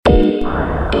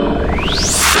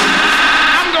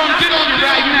gonna get on you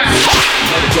right now.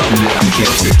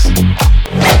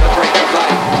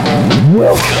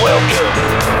 Welcome.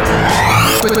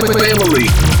 Family.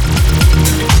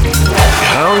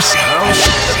 House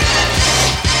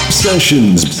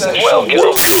Sessions.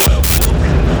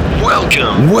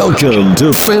 Welcome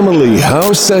to Family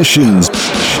House Sessions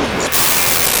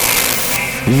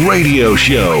Radio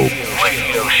Show.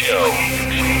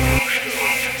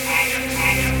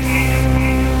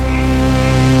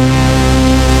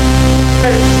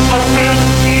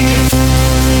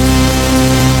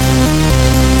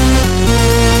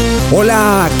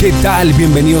 Hola, ¿qué tal?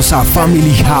 Bienvenidos a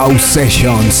Family House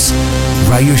Sessions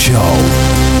Radio Show.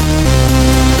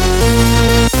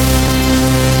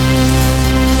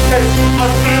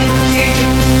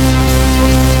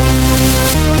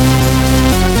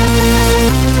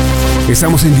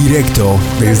 Estamos en directo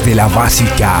desde la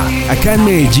Basica, acá en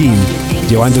Medellín,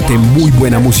 llevándote muy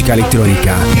buena música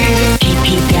electrónica.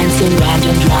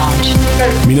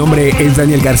 Mi nombre es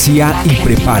Daniel García y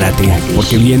prepárate,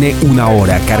 porque viene una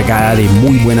hora cargada de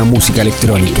muy buena música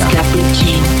electrónica.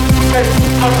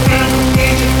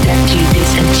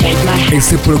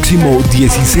 Este próximo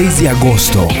 16 de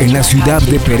agosto en la ciudad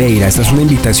de Pereira, esta es una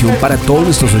invitación para todos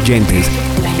nuestros oyentes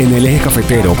en el eje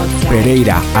cafetero,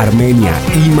 Pereira, Armenia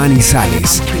y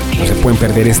Manizales. No se pueden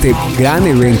perder este gran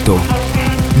evento,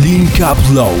 Link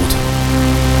Upload.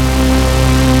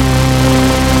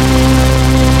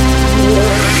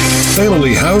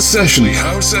 Family House Session.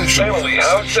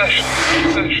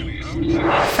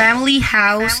 Family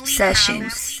House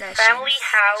Sessions.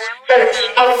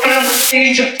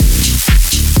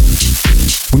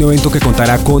 Un evento que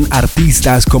contará con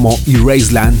artistas como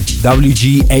Eraseland,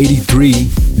 WG83,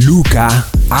 Luca,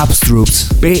 Abstrubs,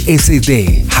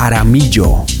 PSD,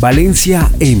 Jaramillo, Valencia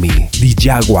M, The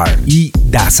Jaguar y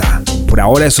Daza. Por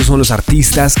ahora estos son los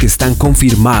artistas que están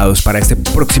confirmados para este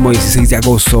próximo 16 de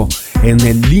agosto en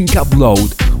el Link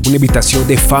Upload, una invitación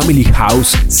de Family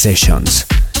House Sessions.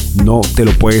 No te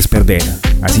lo puedes perder.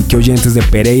 Así que oyentes de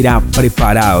Pereira,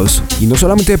 preparados, y no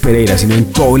solamente de Pereira, sino en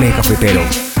todo el eje cafetero,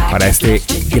 para este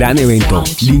gran evento,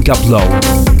 Link Upload.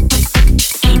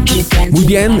 Muy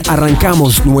bien,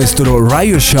 arrancamos nuestro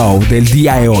radio show del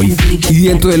día de hoy. Y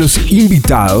dentro de los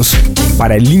invitados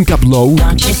para el Link Upload,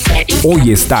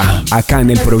 hoy está acá en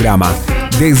el programa,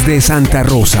 desde Santa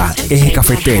Rosa, eje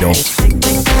cafetero,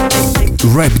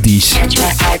 RedDish,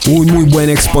 un muy buen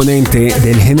exponente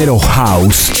del género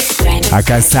house.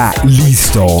 Acá está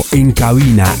listo, en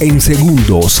cabina, en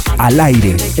segundos, al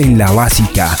aire, en la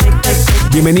Básica.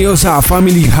 Bienvenidos a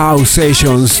Family House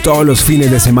Sessions todos los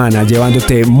fines de semana,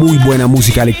 llevándote muy buena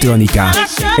música electrónica.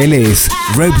 Él es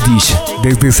RedDish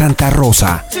desde Santa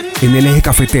Rosa, en el eje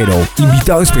cafetero,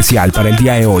 invitado especial para el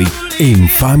día de hoy en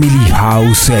Family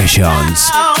House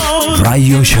Sessions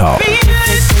Radio Show.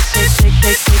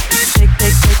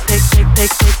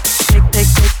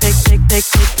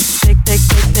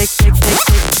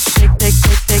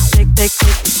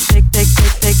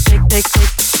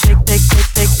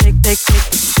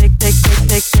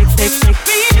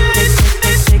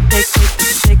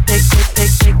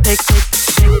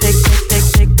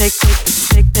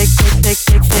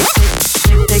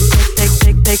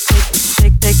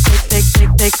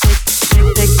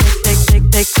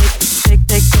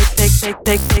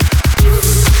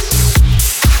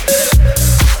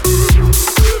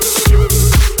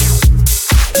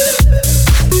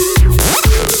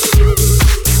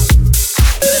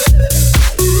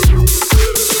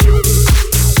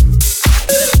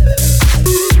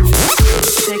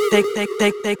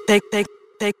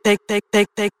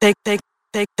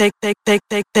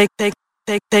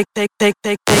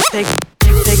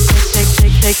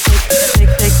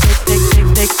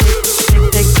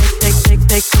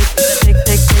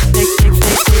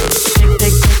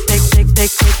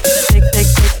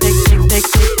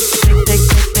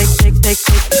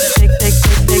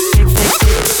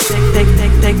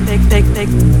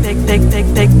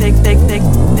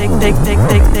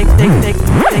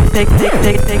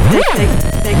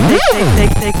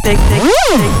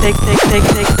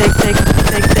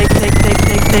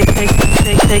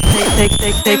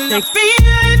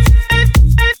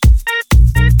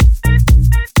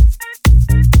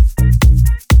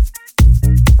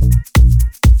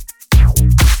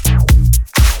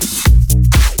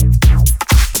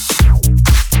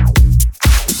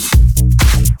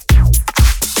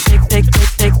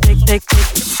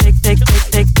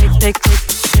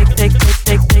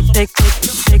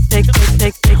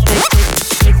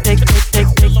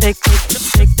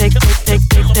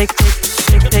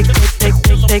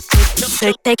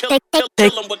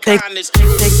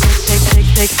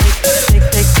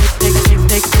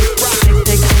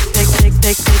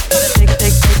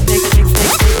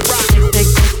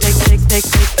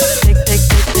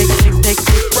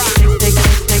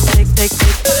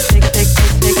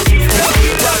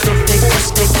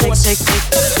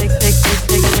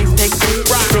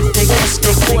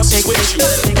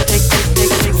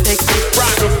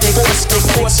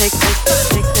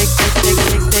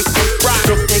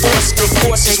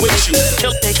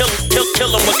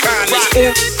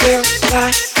 It feels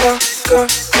like a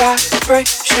good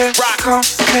vibration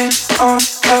coming on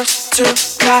us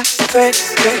tonight, baby.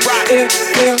 It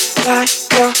feels like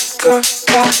a good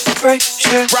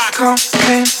vibration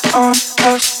coming on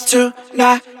us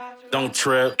tonight. Don't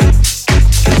trip.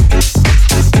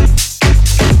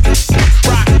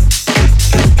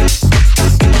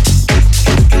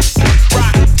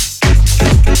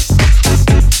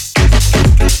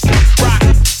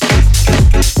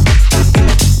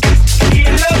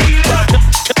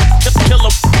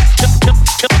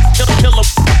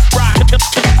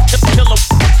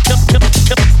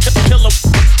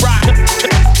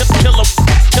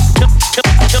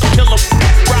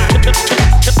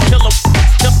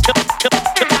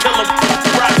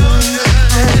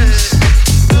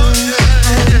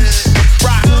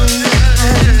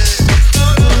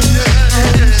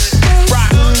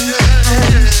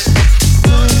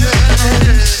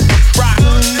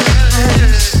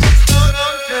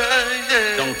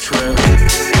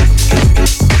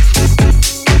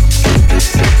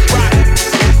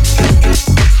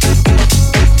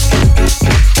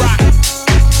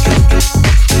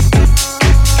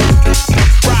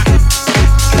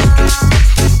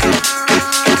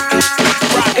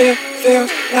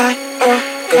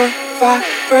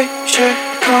 Vibration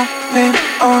coming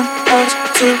on us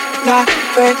tonight,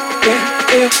 baby.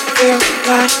 It feels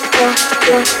like a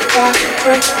good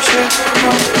vibration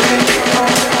coming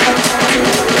on us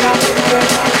tonight,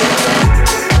 baby.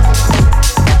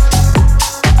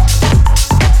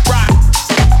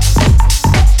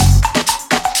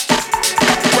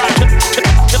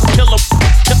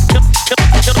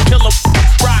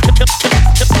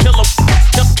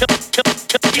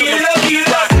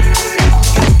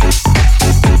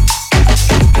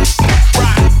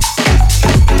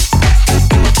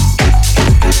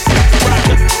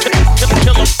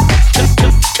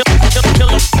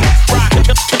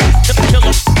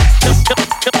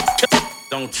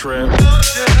 Don't trip.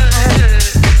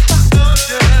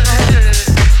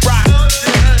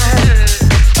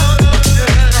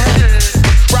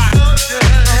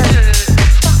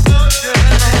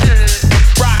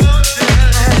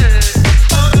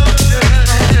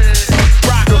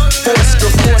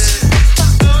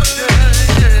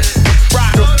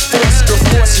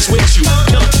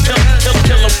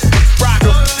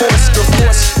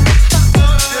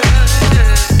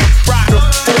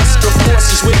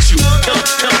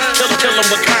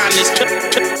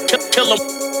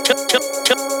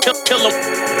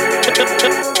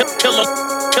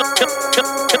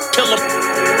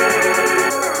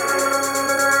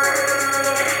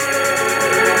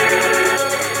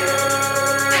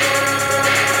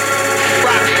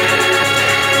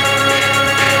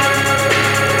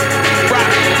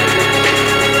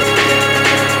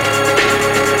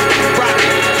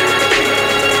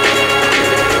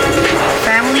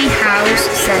 Family House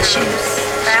Sessions.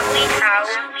 Family House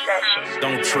Sessions.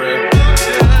 Don't trip.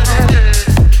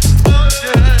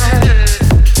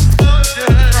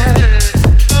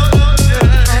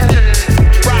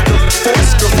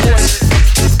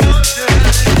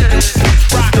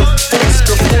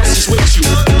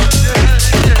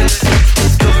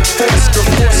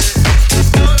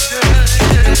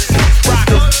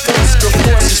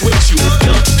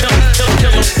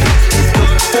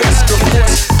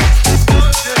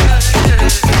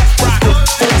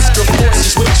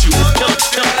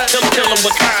 Kill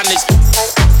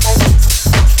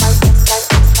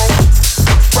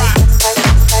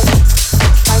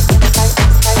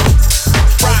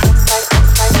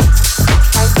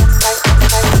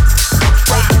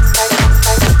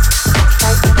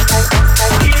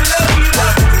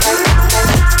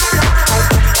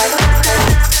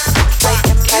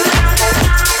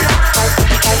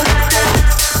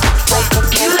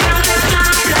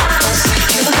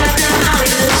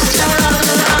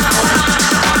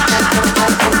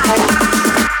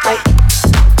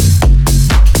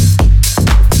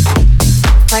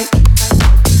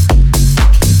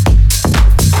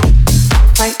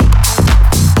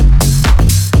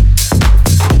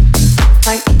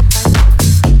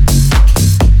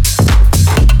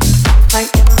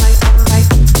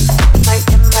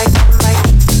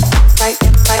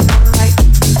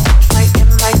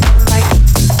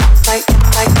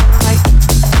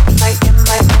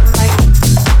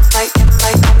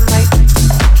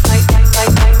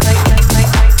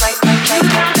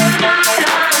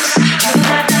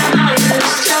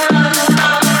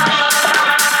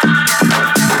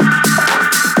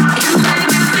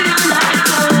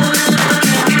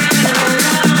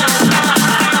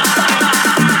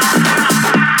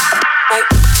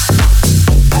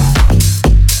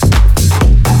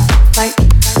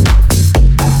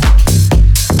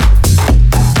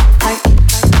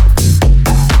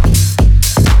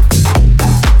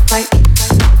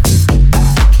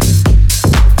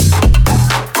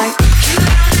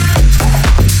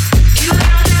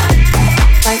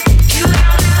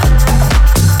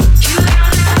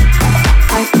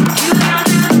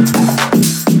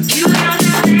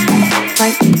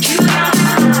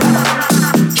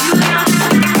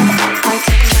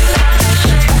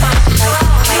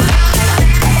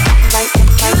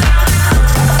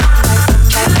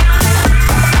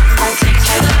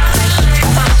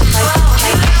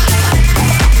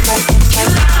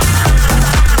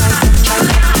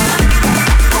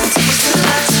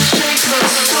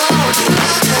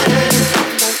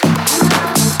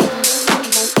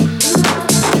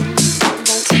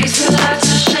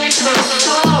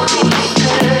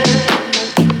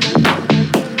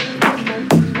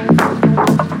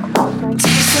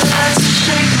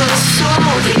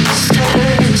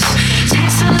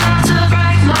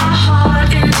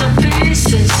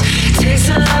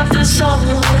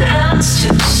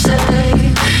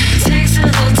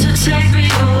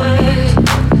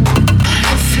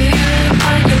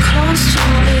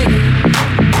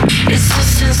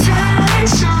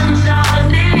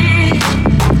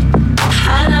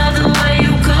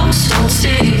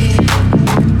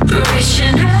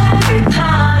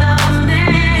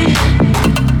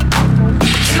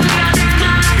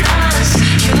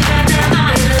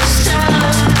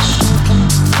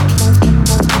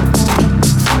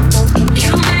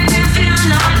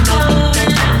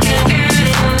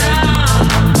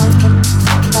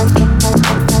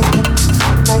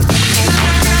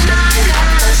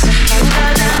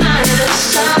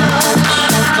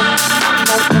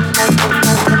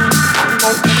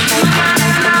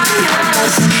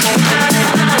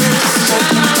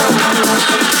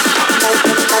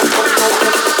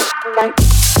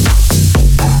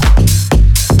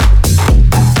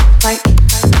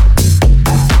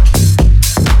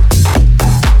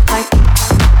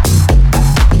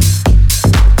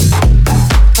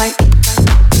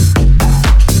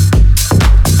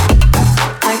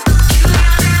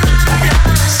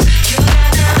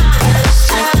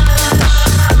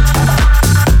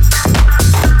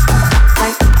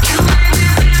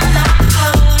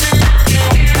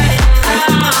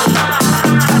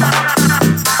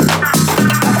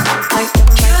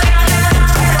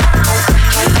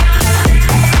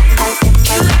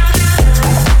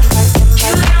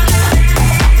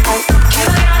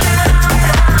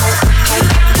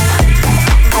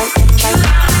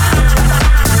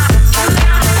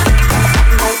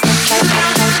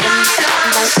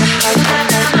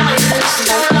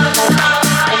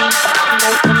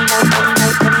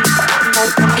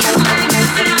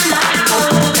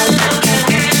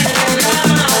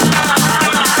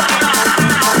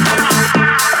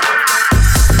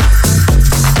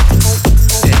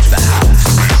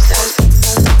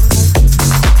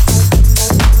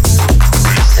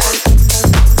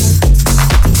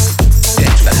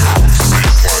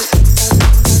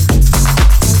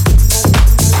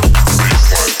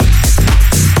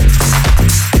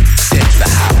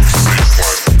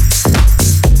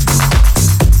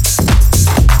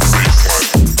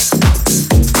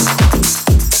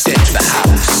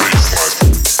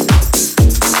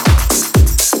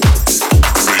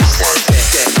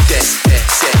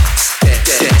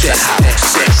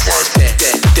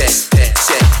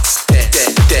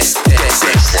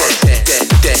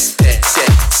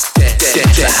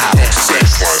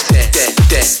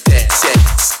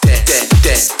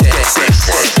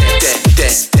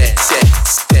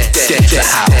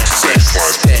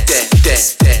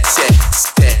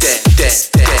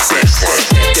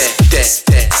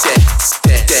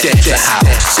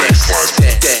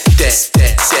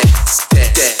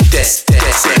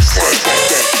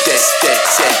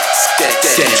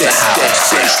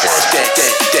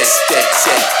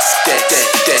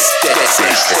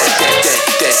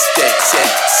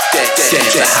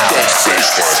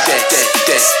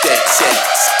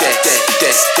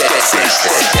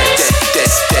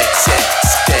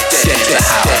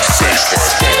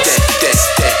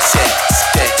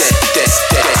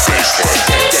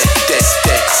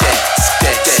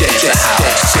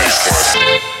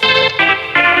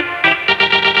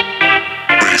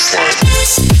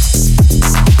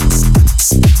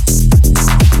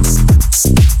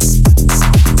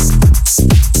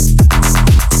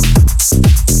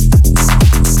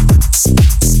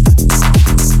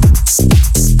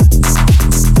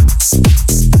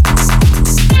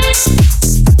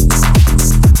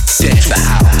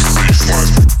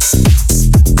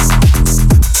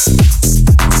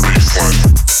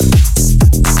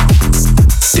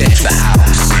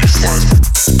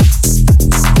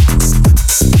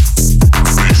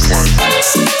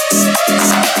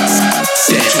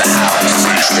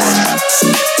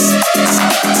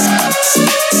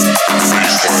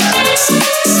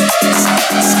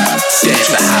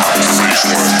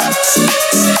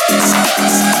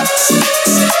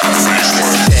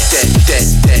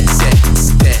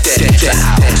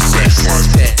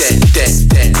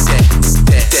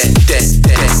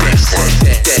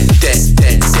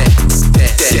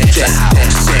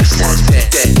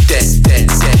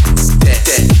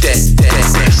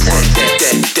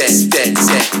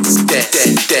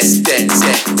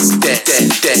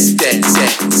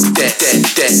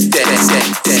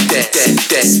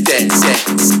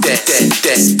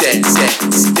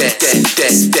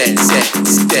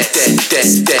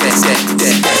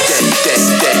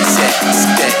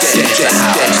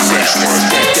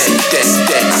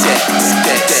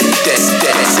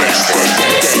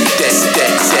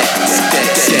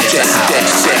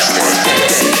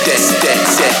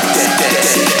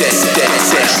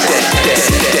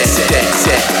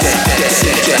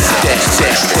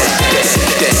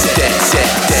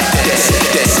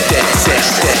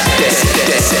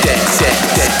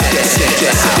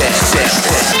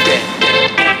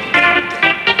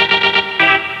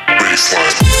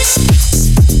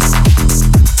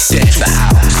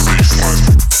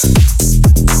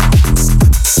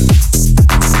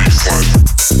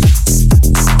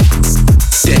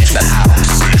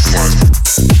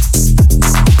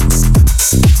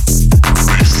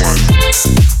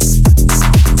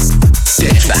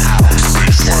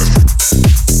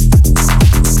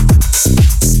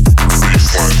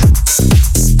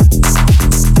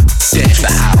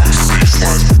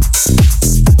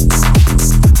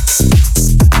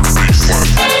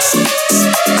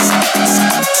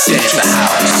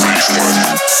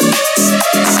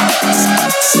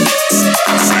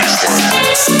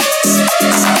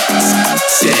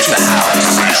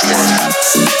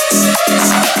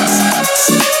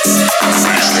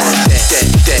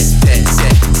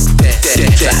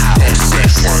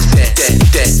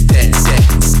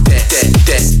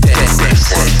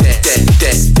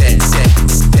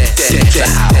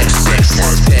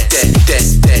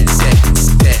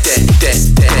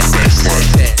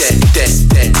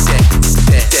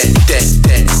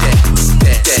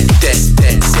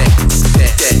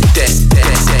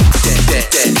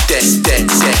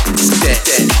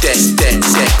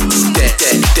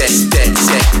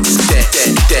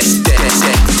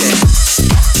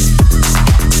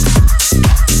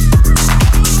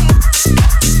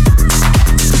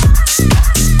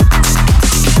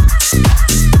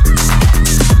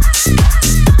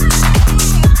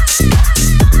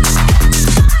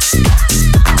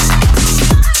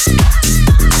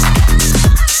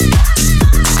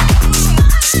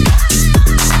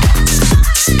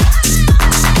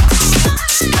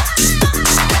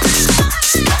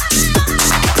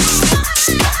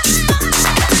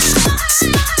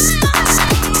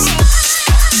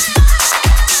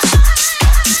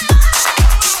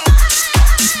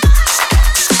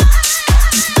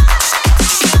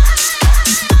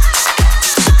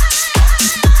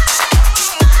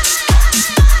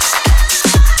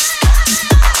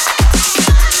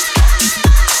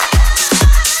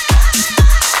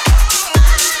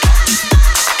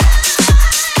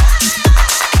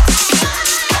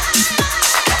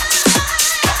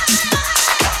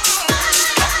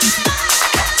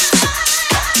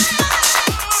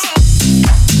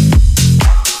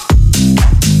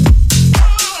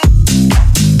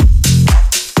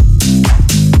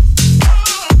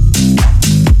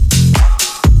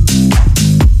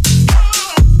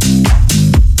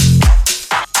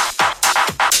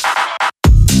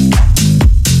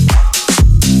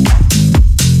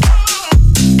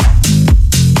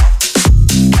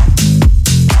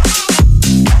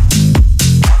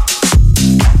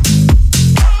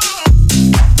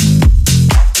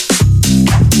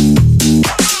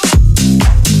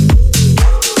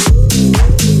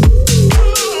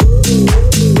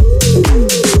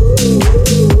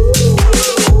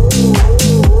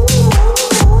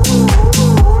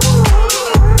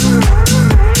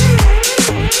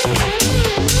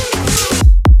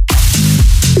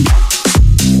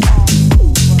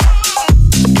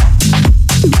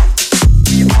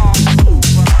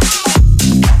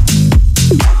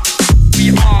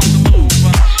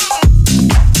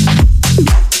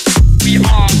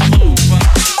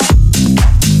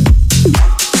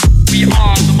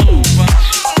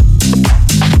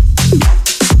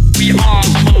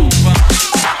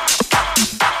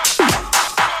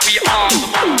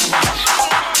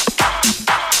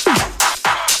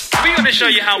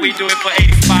how we do it for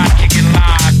 85 kicking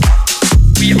live.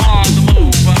 We on the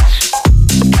move.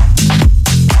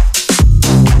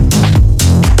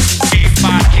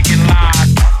 85 kicking live.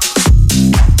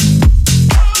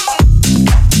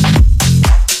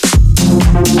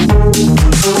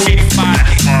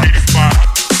 85.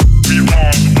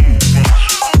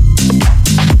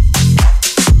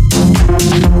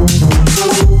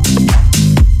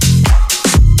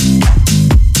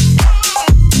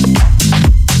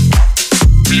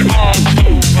 We on the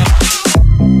move.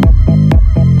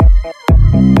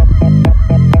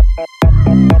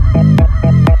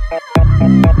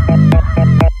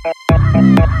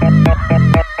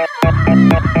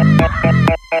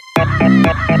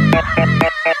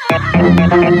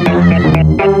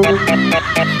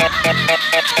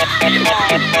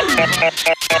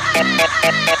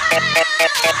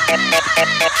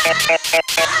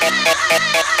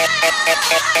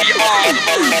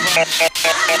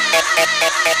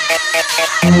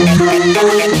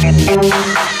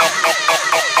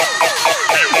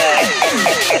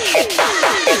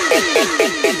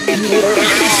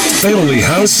 Family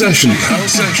House Session.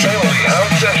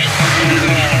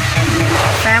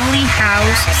 Family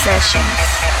House Sessions.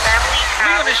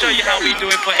 We're gonna show you how we do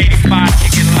it for 85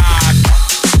 kicking live.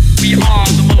 We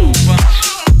on the move.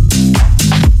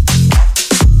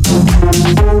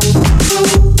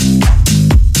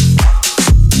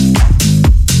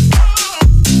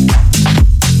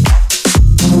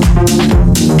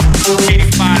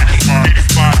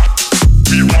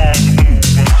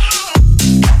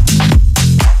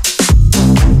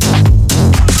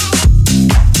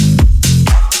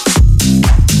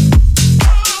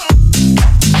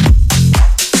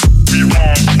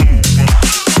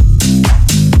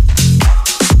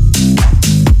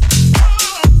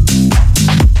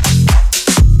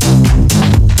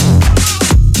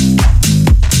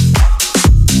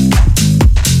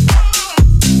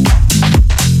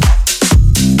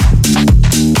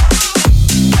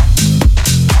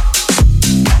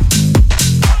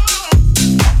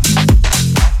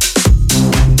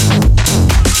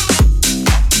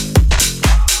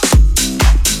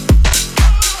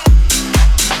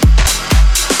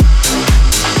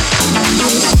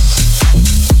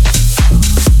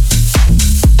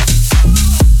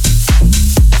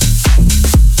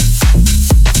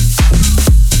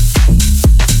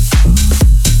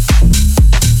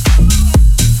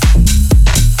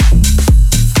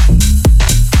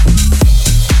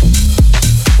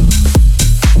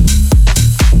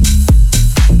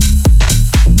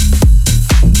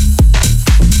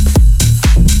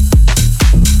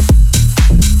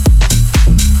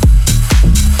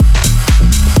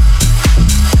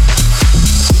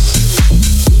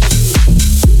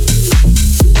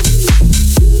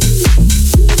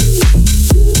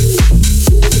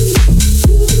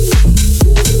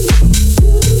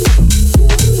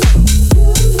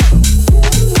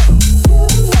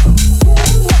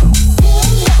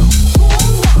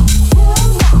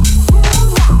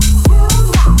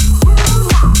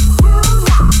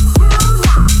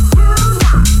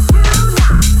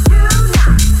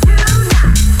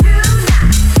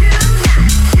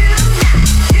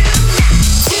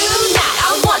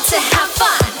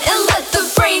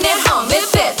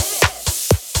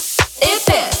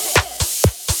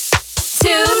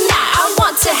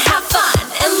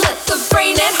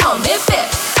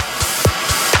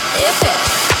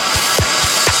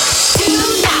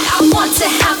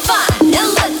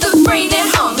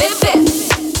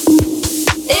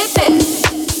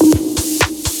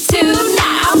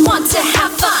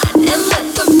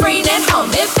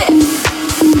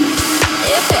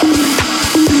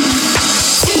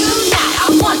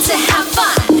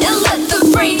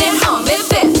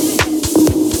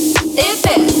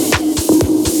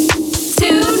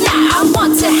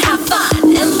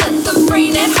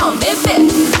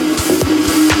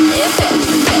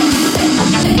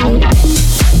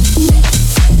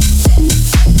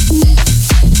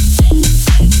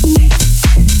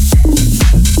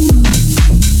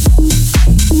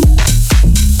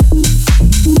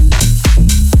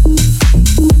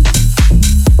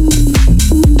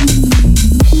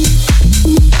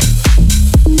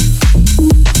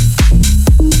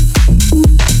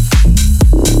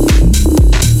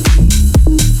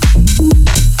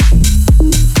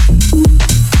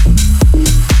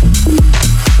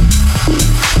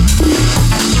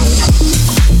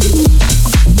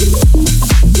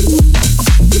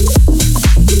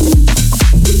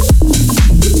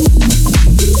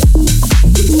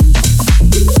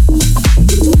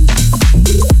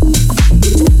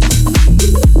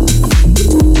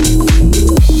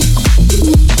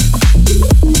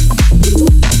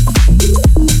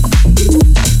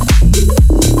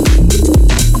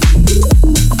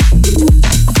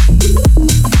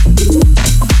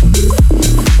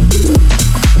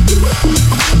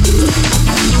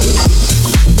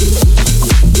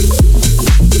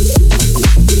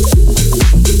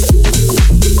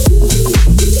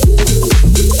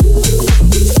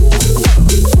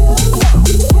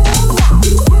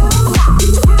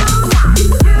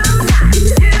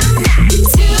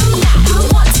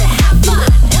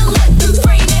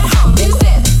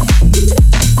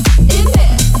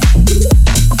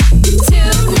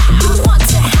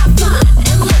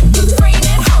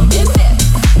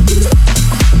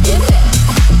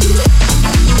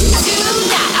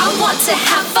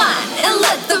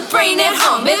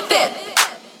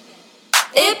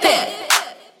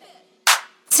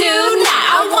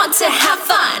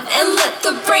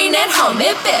 brain at home.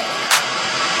 Hip hip,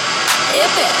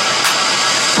 hip hip.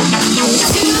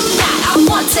 Tonight I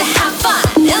want to have fun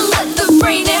and let the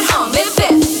brain at home. Hip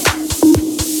hip,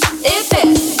 hip hip.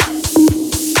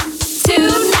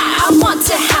 Tonight I want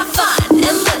to have fun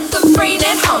and let the brain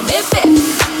at home. Hip hip,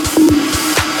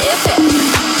 hip hip.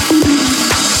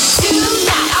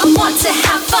 Tonight I want to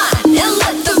have fun and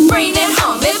let the brain at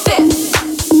home. Hip hip,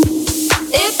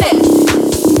 hip hip.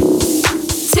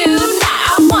 Tonight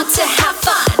I want to have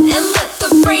fun and let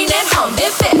the brain at home.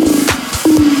 Hip hip,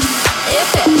 hip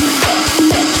hip.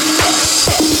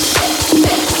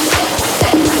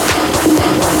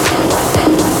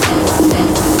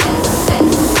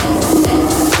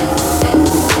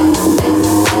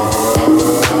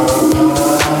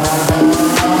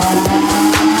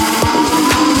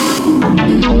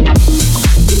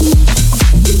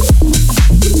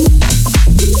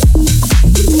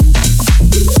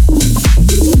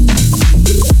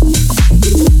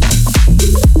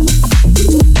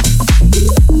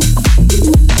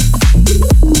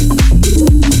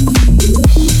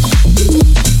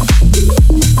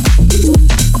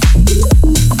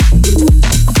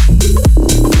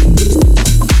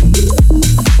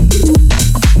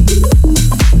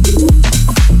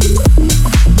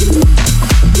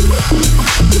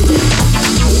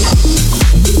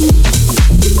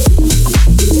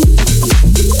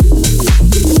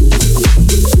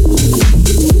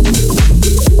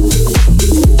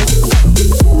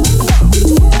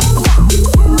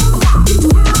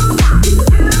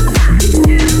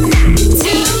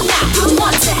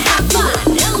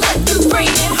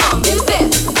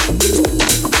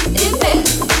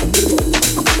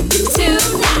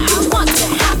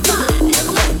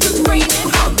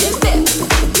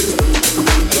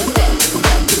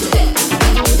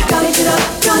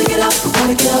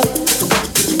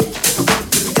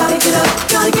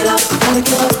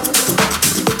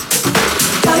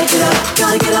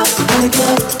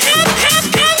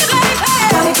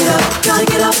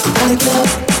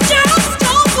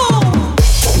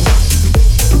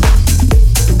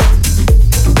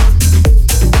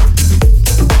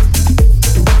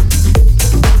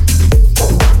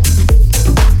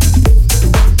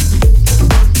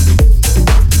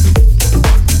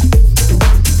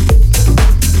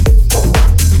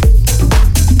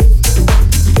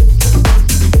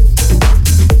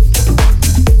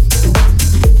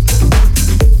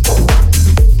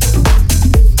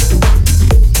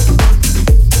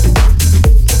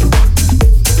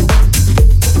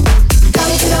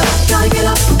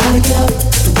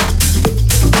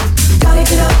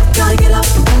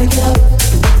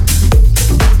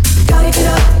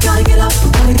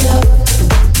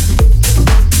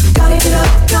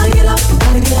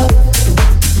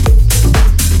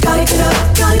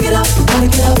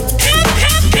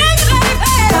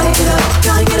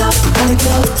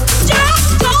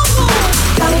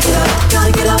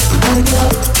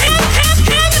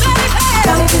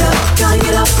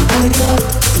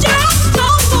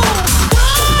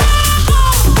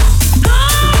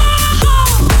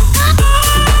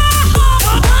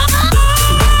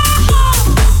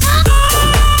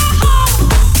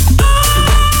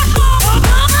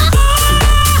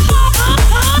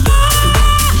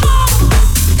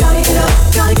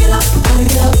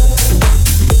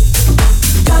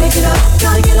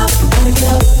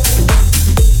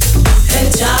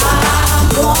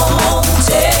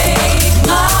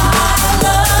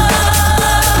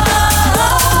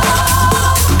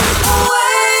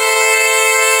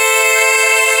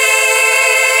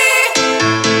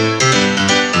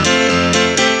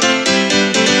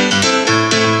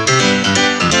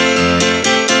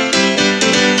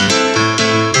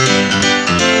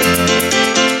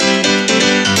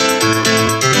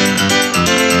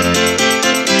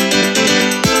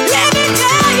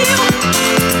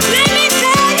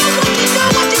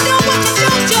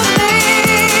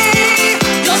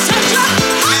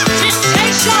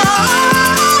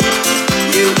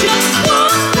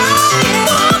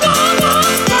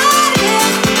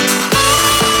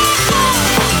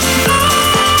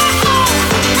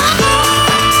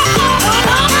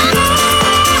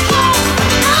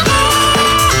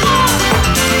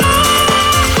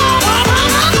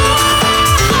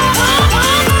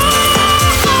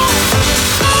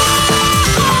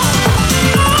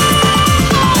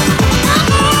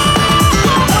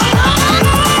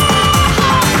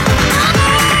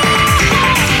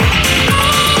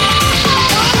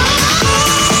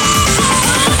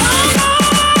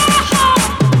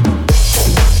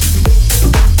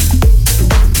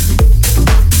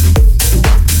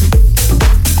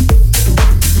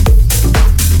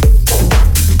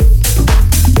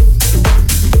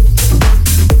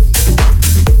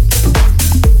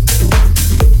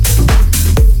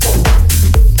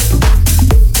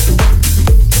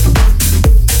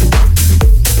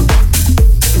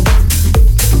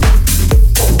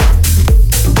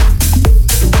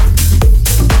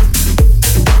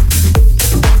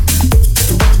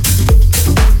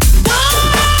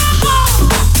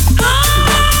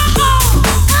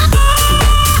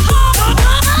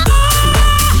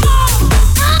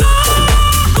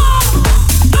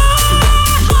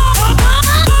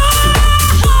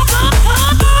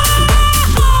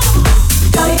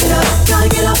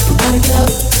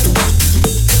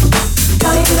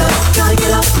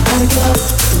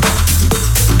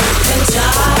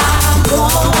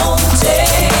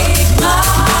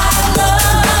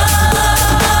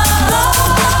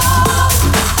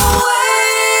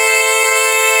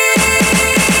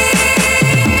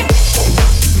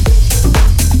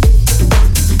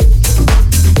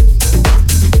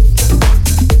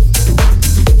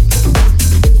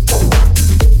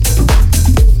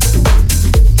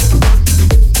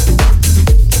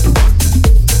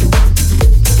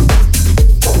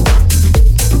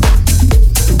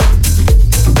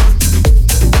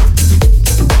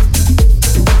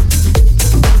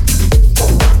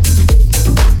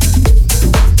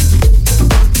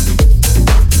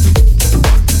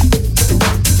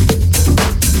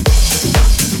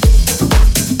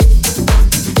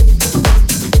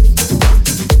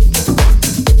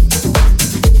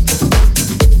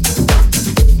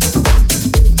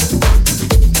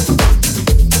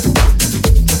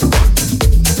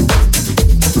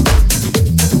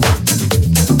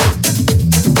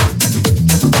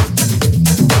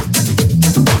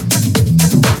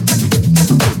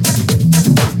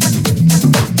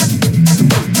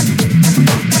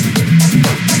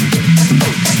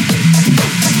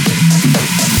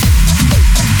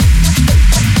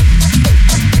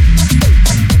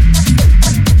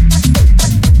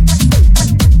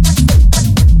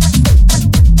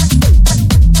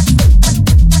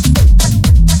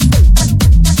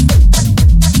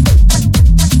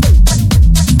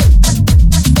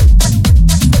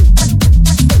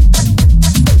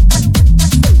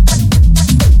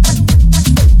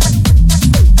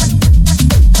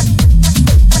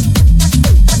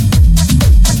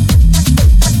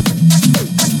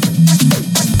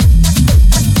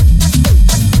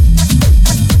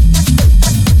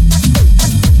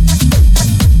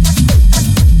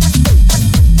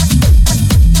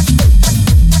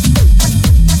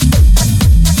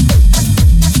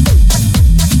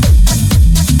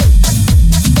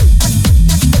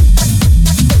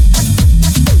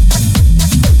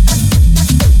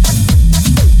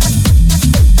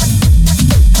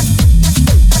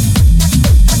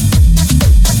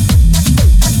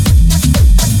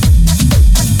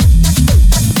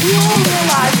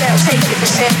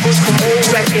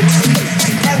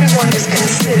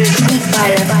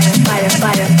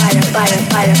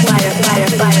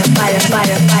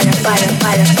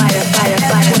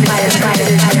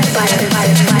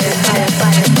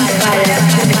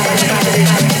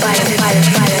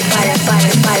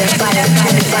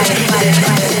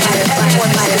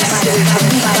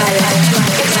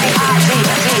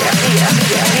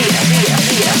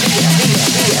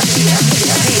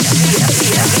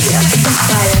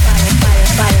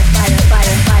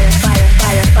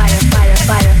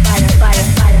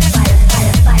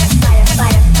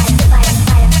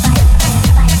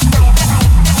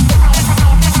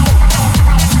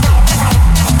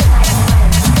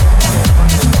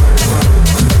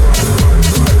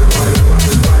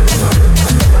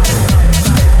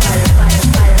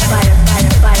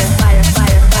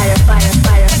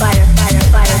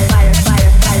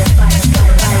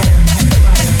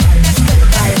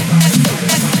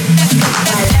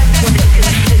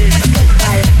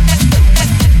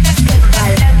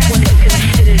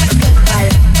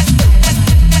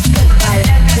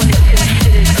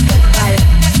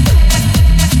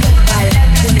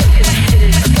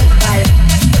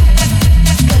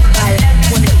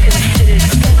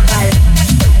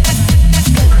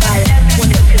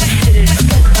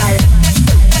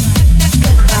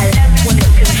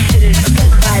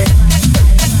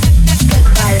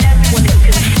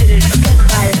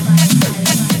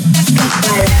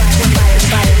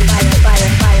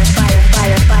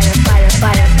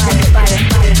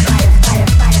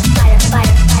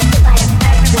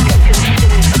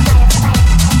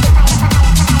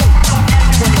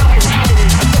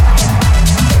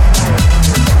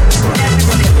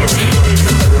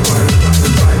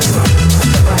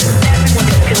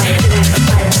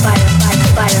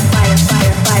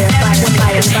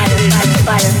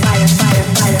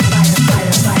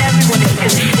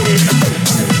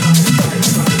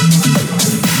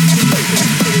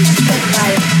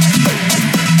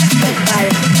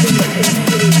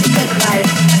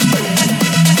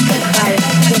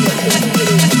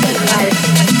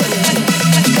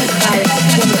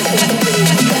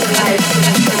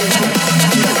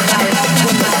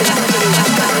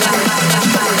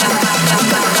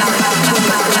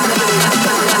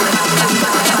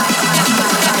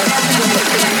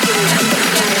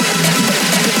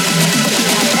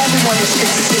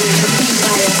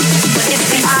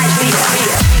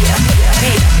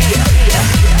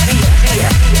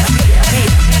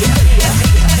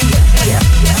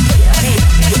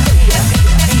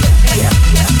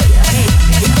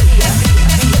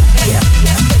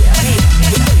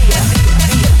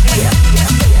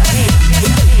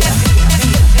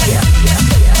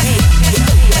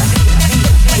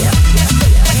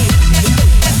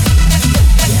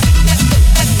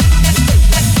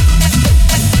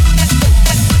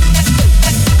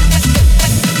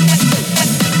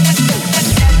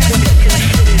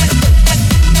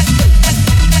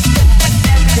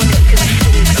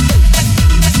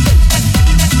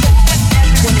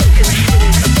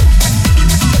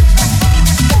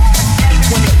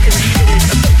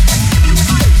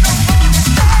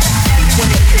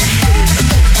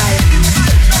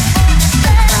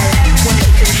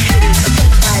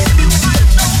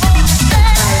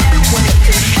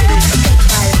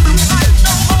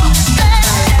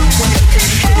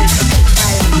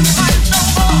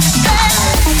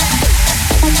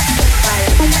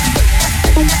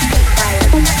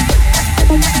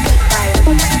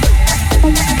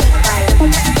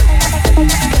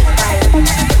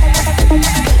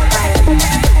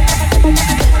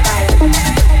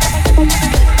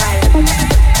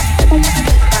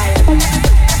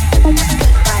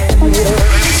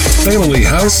 FamilY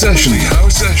House Session. FamilY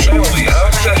House Session. FamilY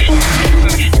House Sessions.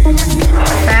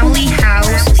 FamilY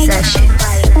House Sessions.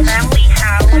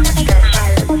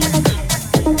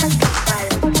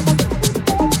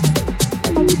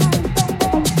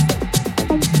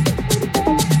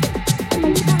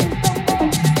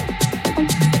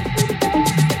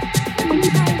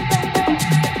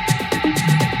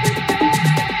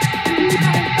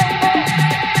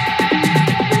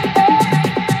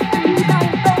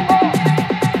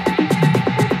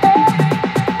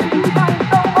 Bye.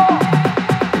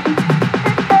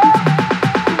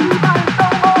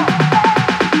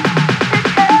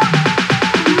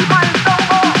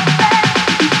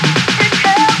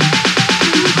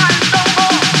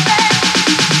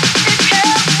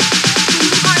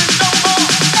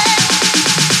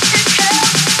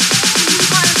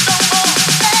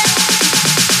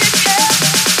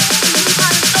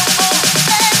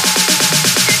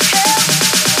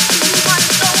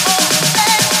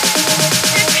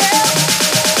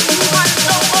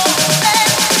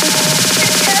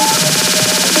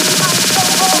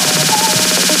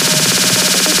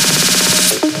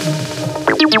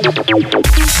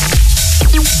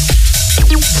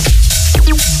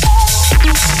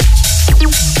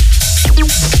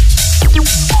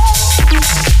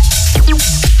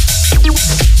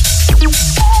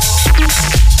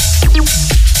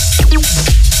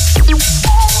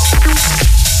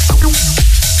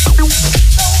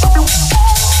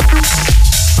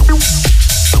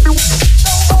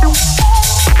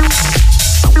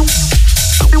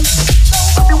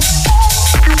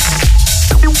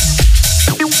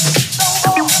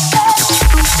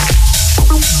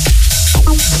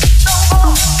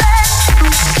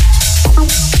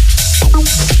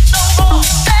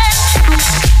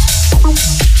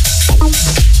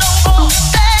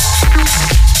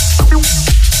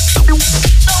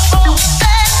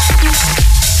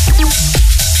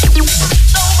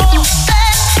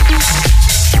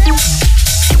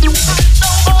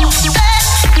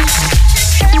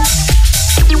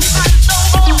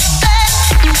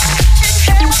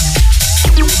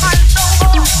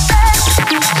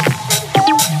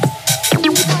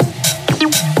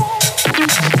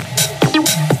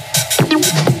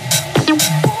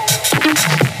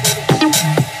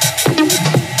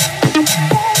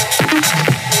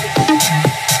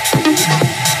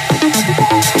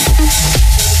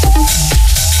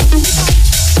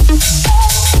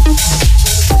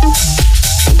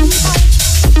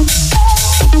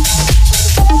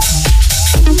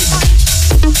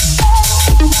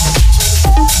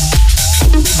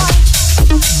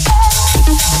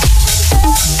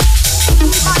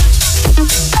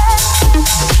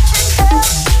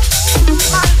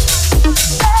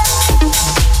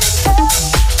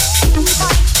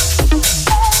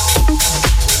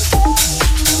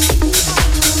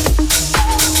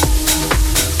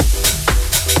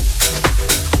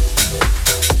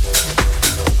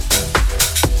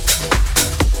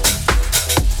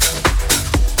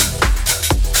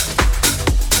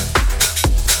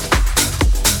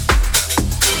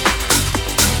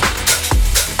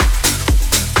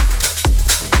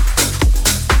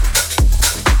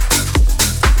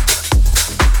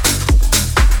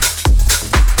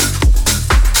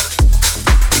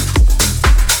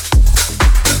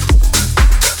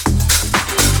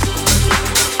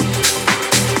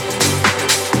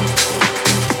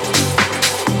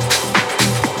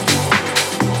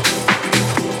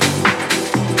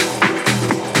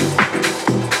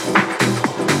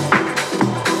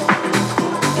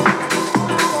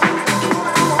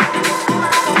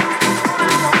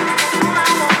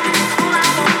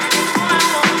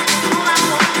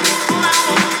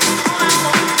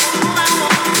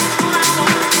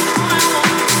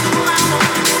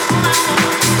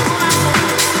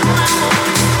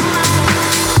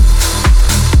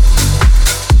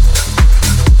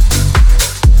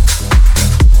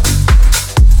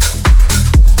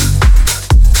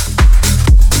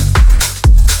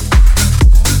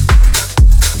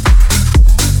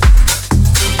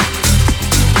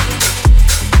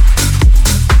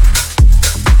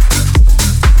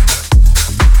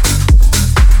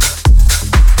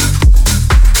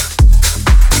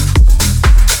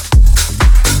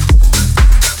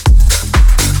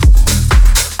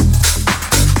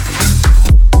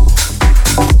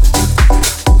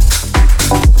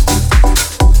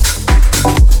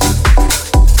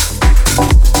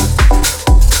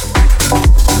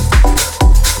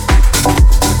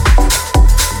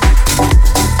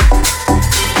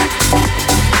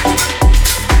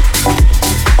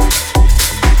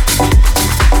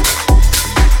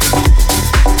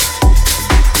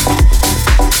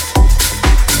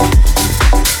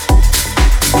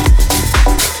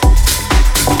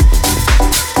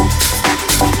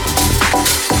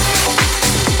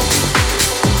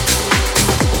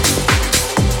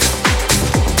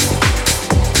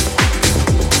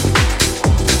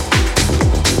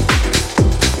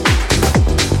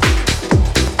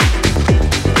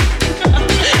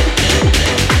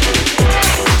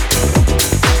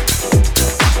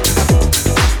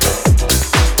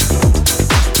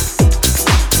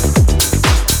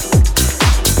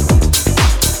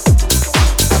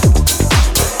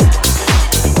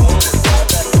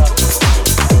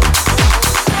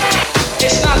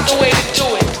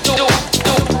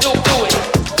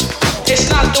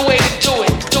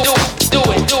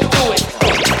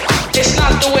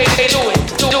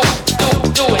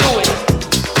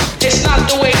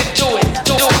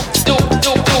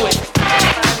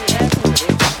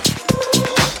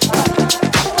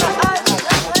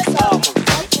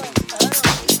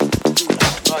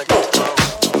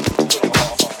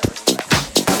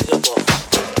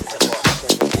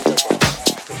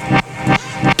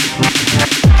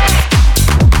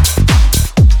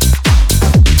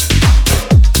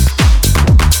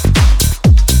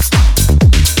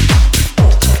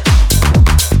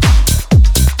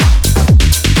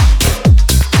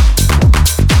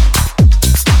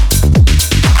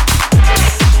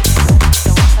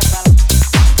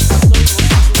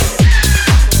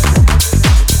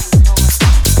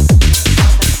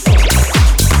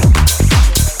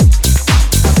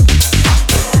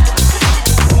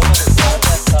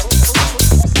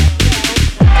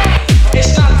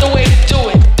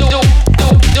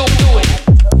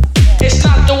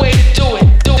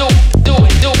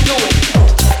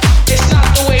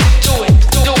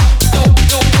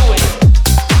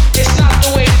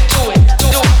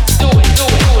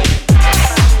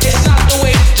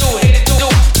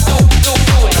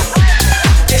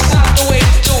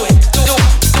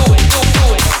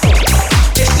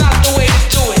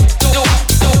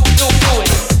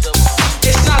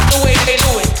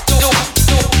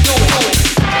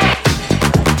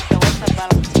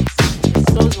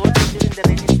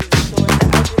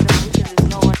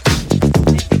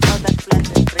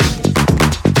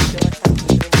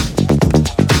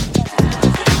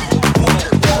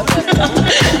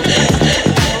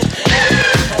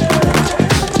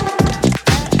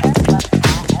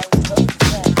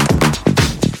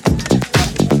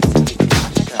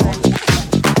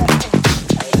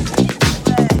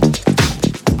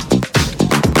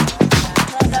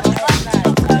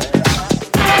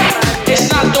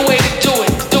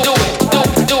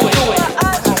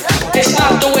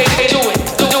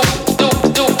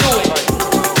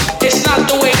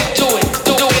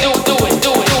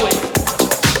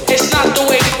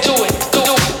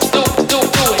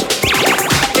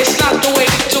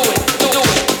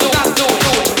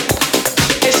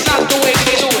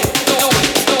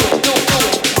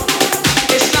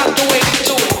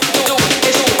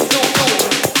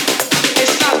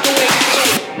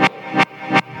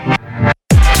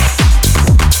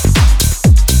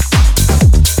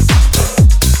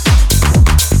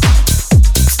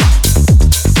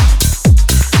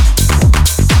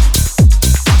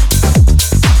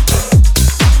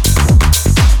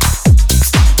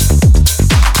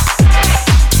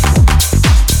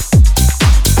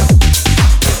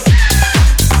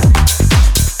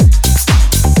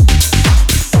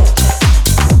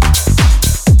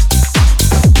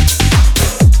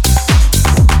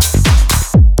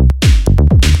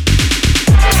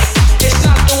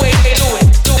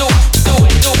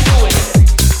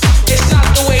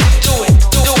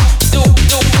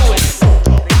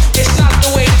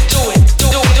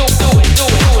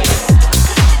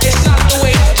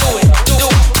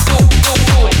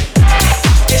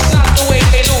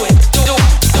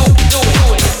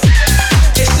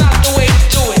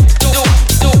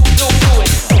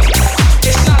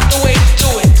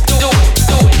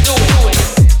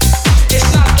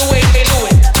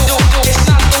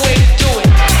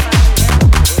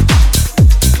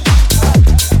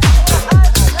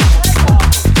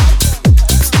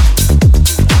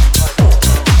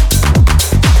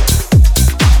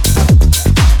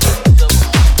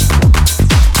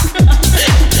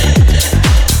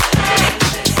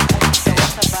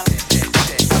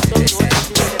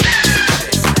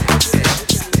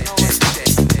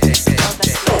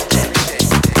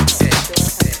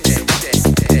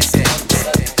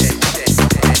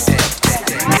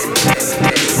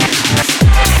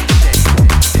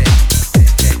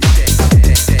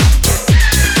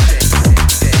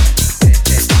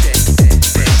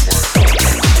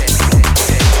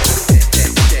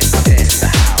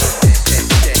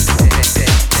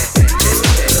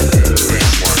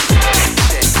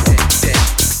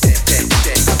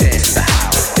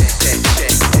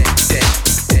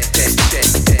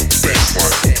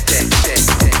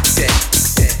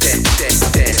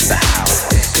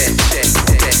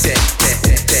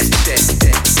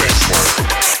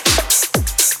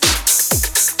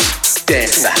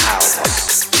 Dance the house.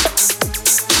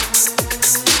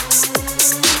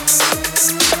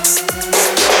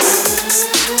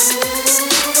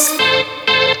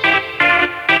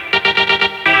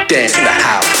 Dance in the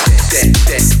house.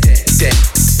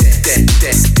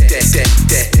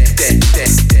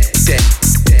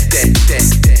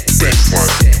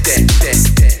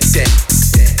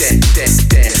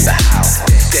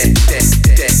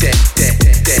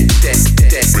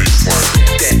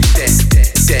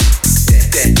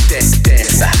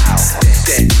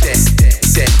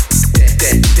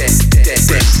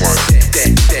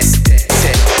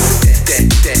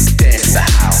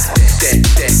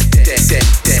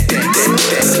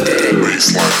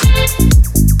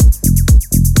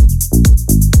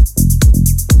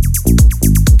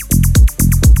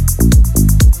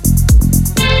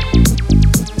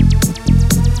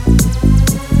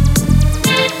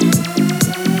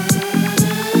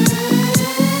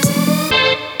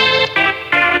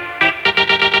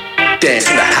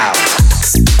 Dance in the house.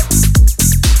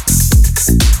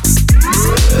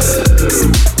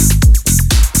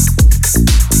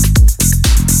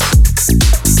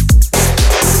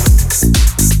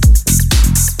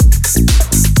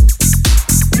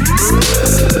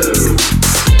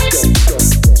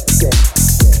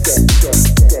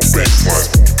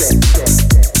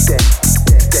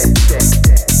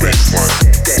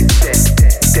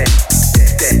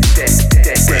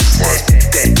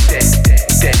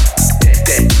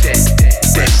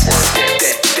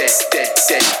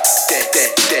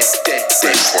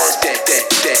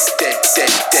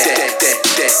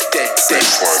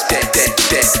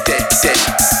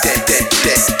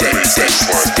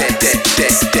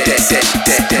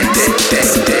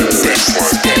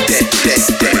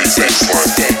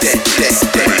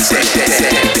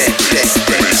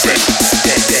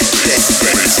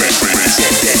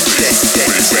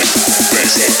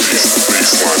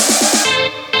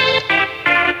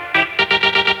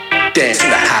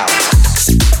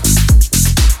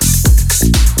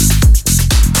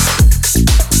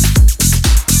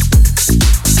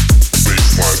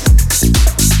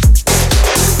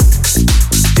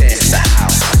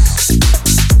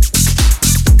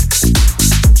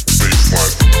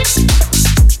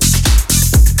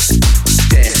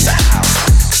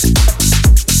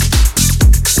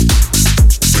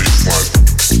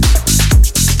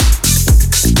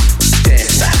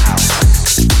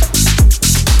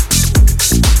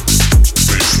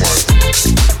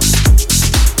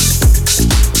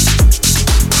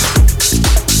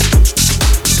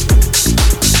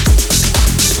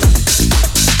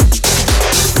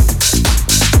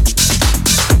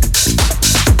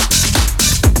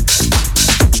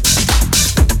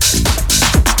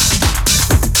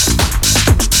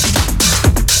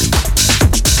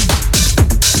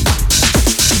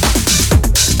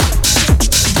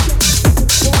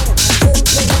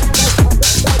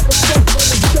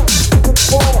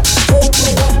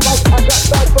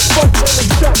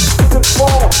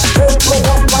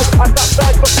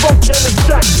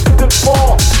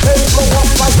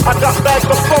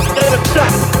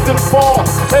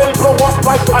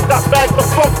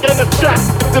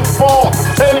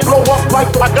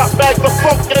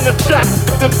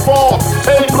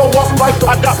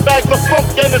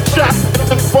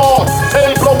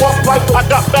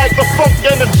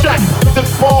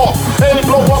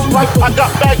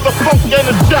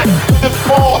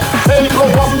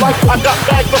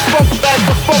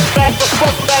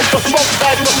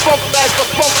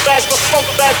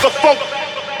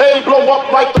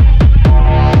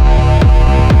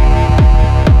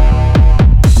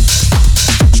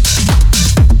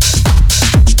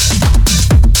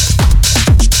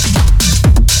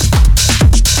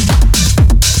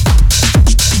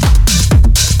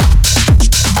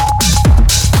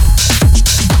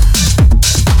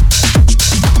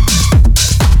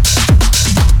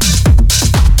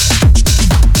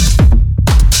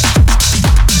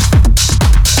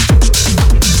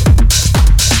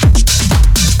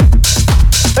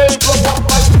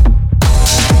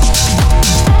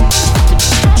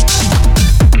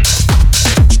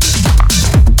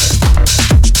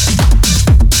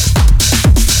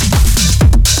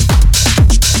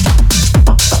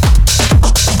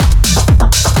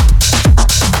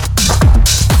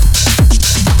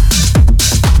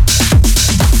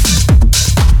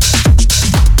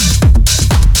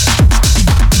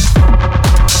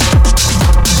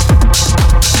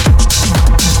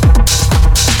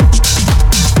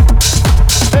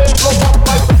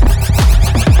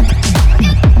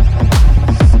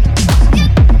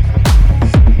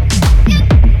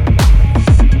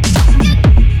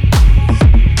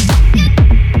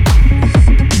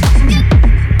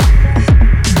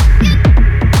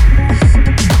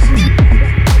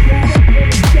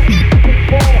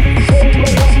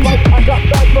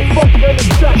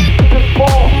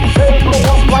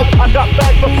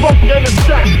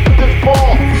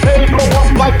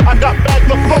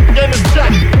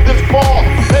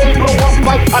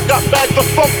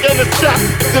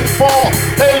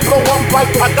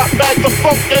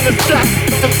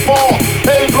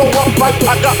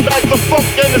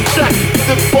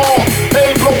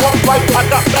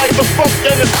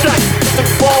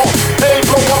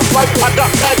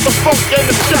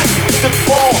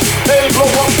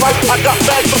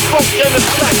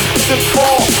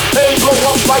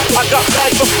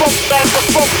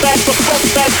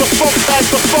 that's the funk, that's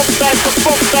the funk, that's the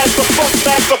funk, that's the funk,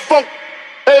 that's the funk.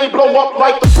 Hey, blow up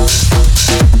like the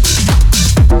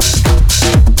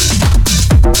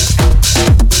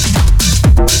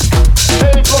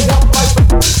hey, blow up like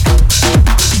the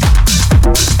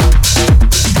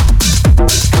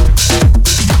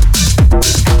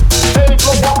hey,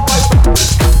 blow up like the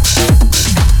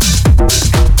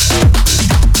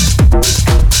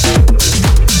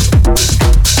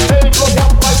hey, blow up like the hey, blow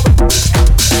up like the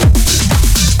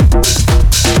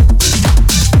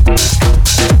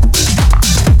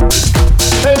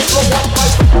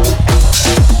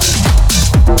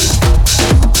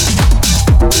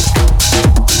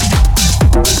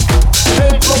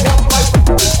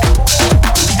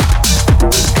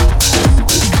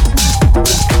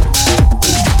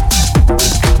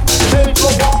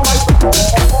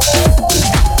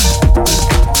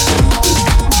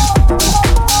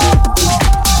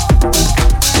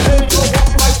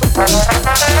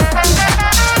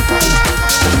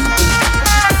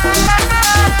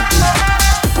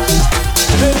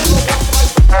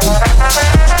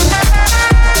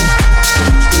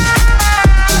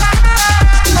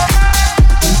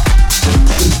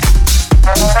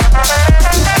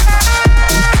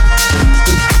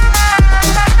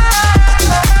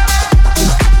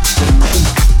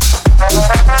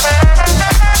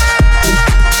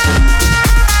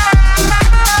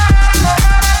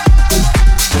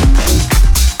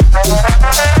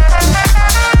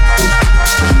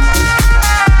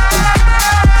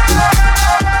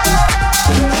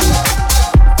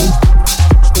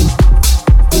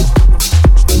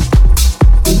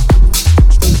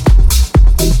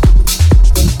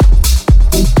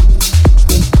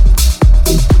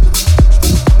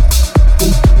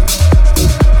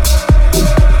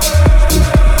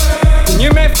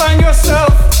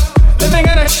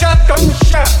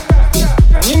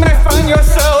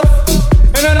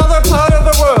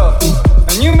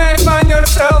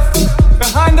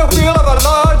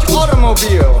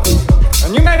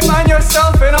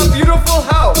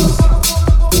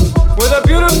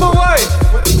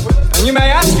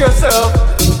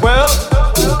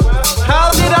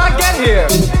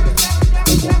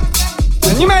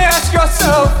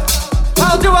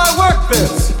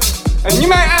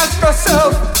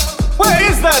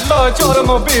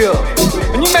automobile.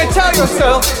 And you may tell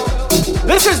yourself,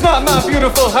 this is not my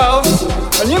beautiful house.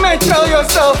 And you may tell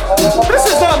yourself, this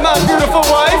is not my beautiful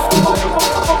wife.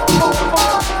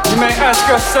 You may ask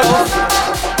yourself,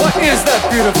 what is that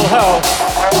beautiful house?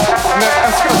 You may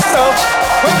ask yourself,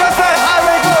 where does that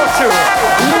highway go to?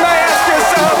 And you may ask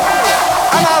yourself,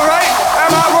 am I right?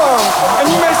 Am I wrong? And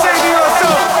you may say to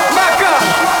yourself, my God,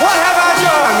 what have I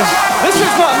done? This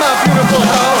is not my beautiful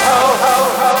house.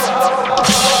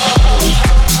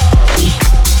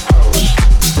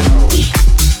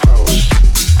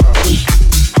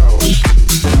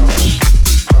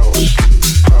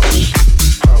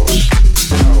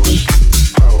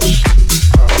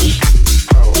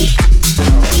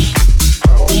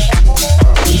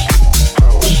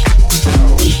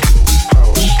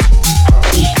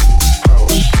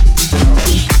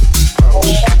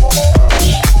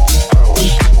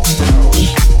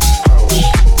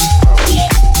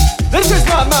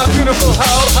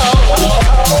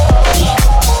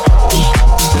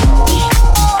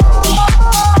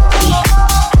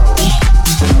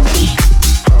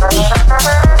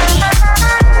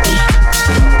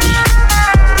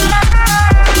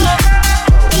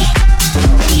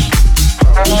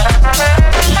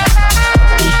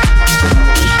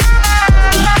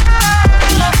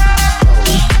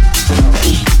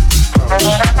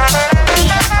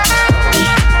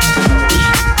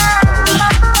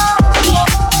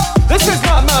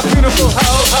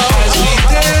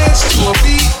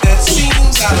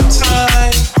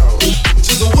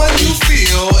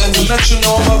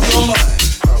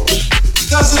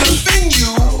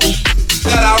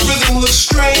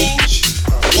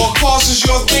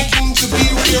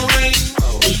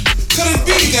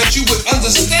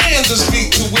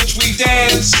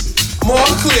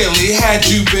 Had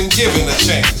you been given a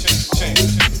chance.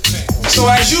 So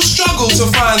as you struggle to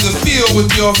find the feel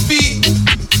with your feet,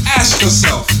 ask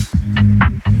yourself.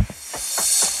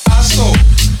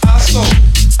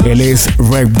 Él es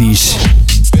RedDish,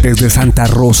 desde Santa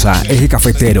Rosa, Eje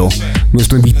Cafetero,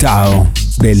 nuestro invitado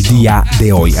del día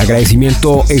de hoy.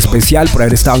 Agradecimiento especial por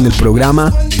haber estado en el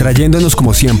programa, trayéndonos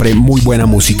como siempre muy buena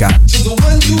música.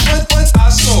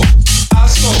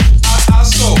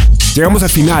 Llegamos al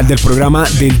final del programa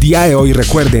del día de hoy.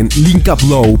 Recuerden, Link Up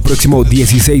Low, próximo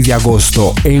 16 de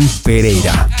agosto en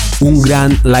Pereira. Un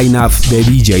gran line-up de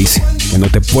DJs que no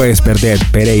te puedes perder.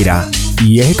 Pereira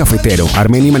y Eje Cafetero.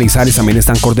 Armenia y Manizales también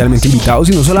están cordialmente invitados,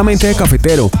 y no solamente de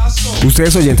Cafetero.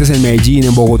 Ustedes oyentes en Medellín,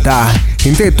 en Bogotá,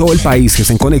 gente de todo el país que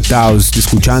estén conectados,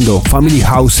 escuchando Family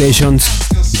House Sessions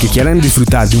y que quieran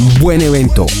disfrutar de un buen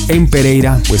evento en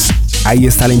Pereira, pues ahí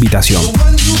está la invitación.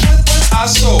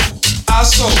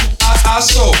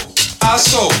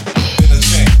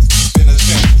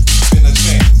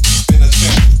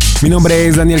 Mi nombre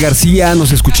es Daniel García,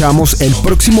 nos escuchamos el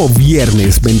próximo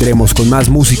viernes. Vendremos con más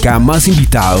música, más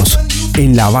invitados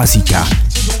en La Básica,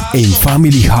 en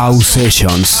Family House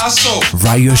Sessions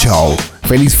Radio Show.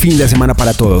 Feliz fin de semana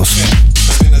para todos.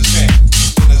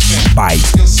 Bye.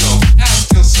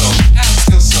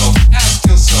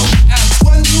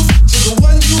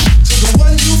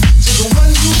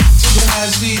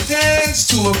 As we dance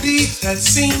to a beat that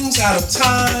seems out of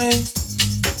time,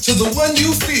 to the one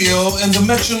you feel in the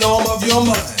metronome of your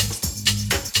mind.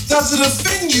 Does it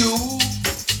offend you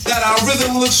that our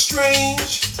rhythm looks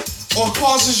strange, or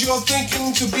causes your thinking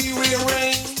to be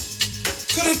rearranged?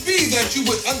 Could it be that you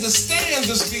would understand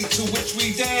this beat to which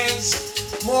we dance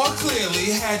more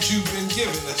clearly had you been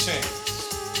given a chance?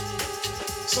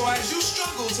 So as you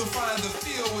struggle to find the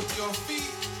feel with your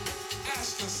feet,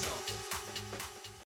 ask yourself,